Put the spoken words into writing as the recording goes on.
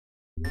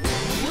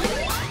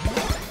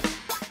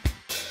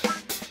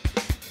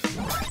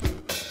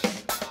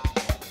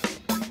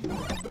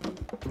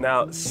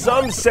Now,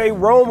 some say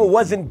Rome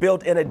wasn't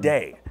built in a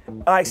day.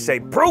 I say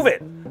prove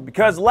it!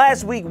 Because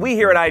last week we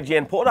here at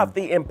IGN pulled off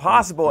the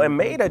impossible and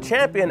made a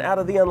champion out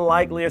of the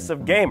unlikeliest of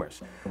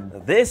gamers.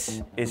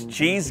 This is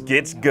Cheez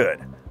Gets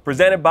Good,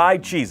 presented by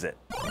Cheez-It.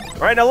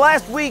 Alright, now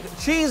last week,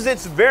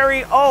 Cheez-It's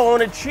very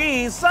own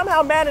Cheese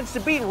somehow managed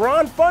to beat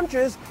Ron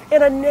Runches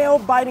in a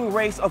nail-biting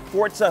race of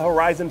Forza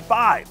Horizon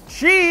 5.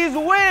 Cheese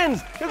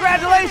wins!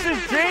 Congratulations,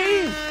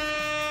 Cheese!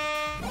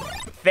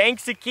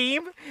 Thanks, Akeem.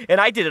 And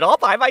I did it all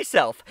by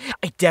myself.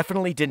 I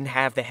definitely didn't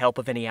have the help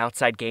of any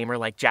outside gamer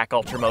like Jack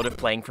Ultramotive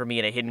playing for me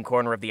in a hidden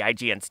corner of the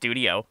IGN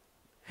studio.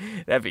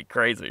 That'd be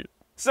crazy.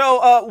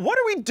 So, what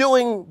are we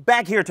doing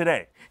back here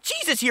today?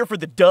 Cheese is here for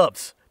the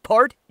dubs.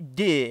 Part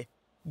deux.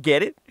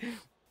 Get it?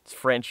 It's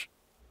French.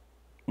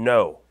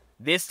 No.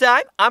 This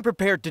time, I'm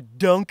prepared to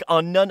dunk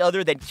on none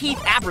other than Keith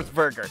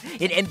Habersberger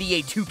in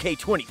NBA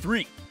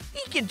 2K23.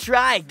 He can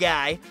try,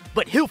 guy,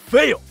 but he'll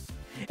fail.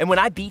 And when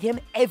I beat him,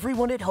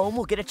 everyone at home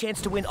will get a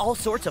chance to win all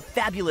sorts of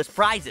fabulous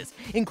prizes,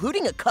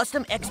 including a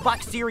custom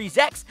Xbox Series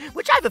X,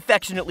 which I've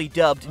affectionately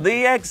dubbed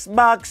the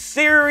Xbox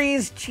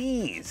Series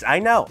Cheese. I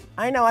know.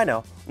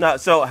 Now,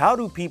 so how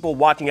do people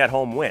watching at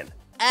home win?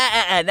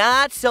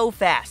 Not so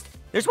fast.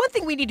 There's one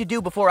thing we need to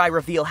do before I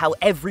reveal how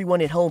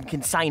everyone at home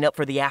can sign up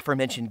for the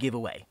aforementioned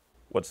giveaway.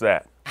 What's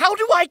that? How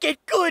do I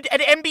get good at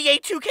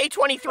NBA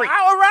 2K23?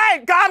 All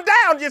right, calm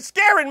down. You're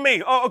scaring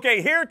me. Oh,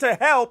 okay, here to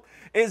help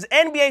is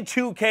NBA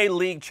 2K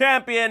League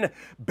champion,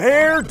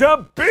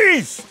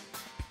 BearDaBeast.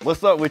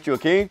 What's up with you,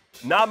 King?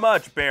 Not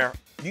much, Bear.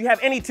 Do you have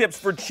any tips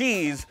for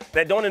Cheese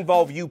that don't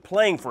involve you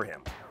playing for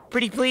him?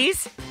 Pretty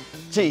please?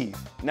 Cheese,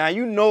 now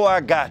you know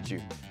I got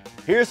you.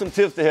 Here's some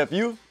tips to help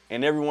you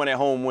and everyone at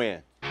home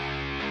win.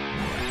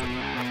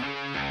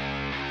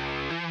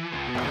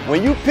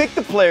 When you pick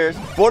the players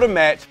for the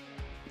match,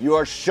 you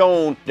are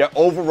shown their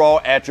overall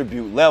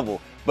attribute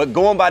level. But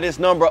going by this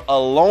number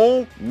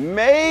alone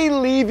may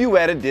leave you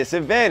at a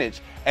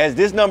disadvantage, as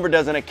this number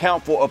doesn't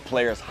account for a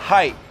player's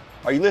height.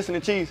 Are you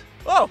listening, Cheese?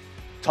 Oh.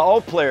 Tall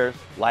players,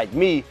 like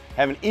me,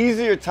 have an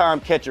easier time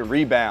catching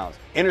rebounds,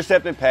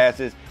 intercepting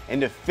passes,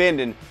 and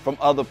defending from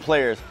other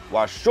players,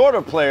 while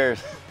shorter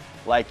players,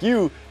 like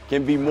you,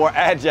 can be more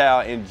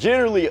agile and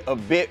generally a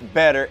bit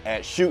better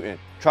at shooting.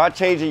 Try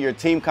changing your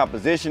team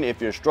composition if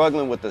you're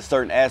struggling with a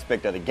certain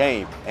aspect of the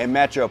game, and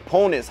match your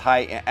opponent's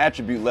height and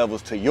attribute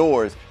levels to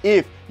yours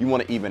if you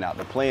want to even out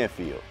the playing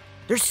field.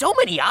 There's so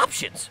many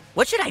options.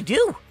 What should I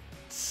do?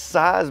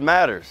 Size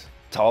matters.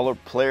 Taller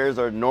players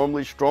are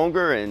normally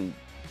stronger and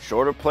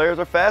shorter players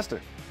are faster.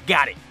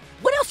 Got it.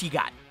 What else you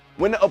got?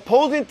 When the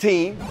opposing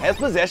team has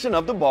possession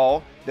of the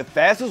ball, the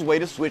fastest way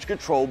to switch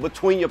control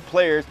between your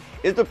players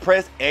is to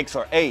press X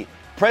or A.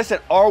 Pressing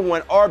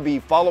R1, RB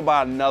followed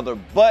by another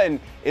button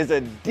is a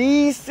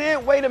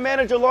decent way to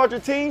manage a larger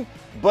team,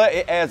 but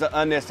it adds an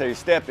unnecessary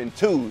step in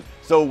twos.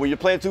 So when you're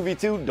playing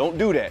 2v2, don't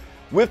do that.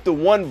 With the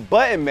one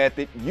button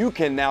method, you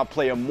can now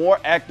play a more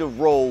active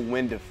role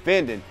when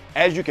defending,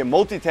 as you can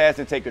multitask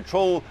and take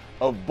control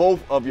of both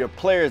of your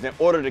players in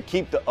order to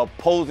keep the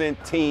opposing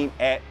team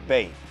at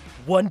bay.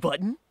 One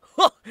button?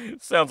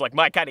 Sounds like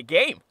my kind of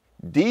game.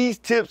 These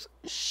tips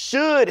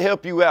should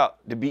help you out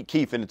to beat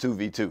Keith in the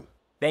 2v2.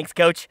 Thanks,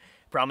 Coach.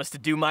 Promise to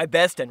do my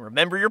best and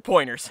remember your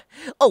pointers.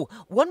 Oh,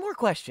 one more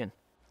question.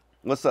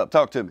 What's up?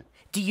 Talk to me.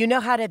 Do you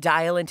know how to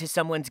dial into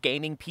someone's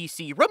gaming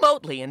PC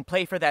remotely and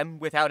play for them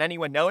without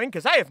anyone knowing?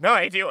 Because I have no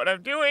idea what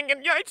I'm doing,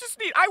 and I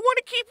want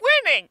to keep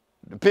winning.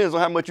 Depends on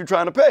how much you're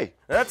trying to pay.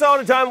 That's all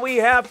the time we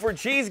have for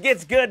Cheese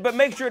Gets Good, but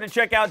make sure to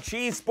check out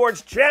Cheese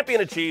Sports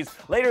Champion of Cheese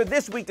later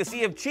this week to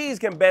see if Cheese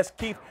can best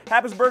Keith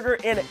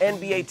Habersberger in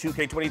NBA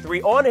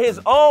 2K23 on his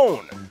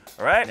own.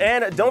 All right,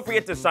 and don't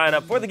forget to sign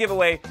up for the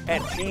giveaway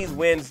at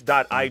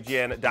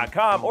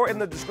cheesewins.ign.com or in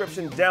the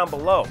description down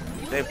below.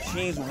 If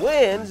Cheese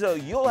wins,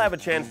 you'll have a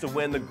chance to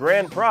win the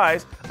grand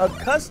prize, a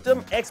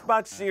custom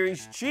Xbox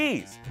Series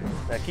Cheese.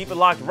 Now keep it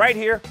locked right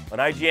here on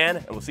IGN,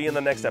 and we'll see you in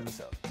the next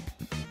episode.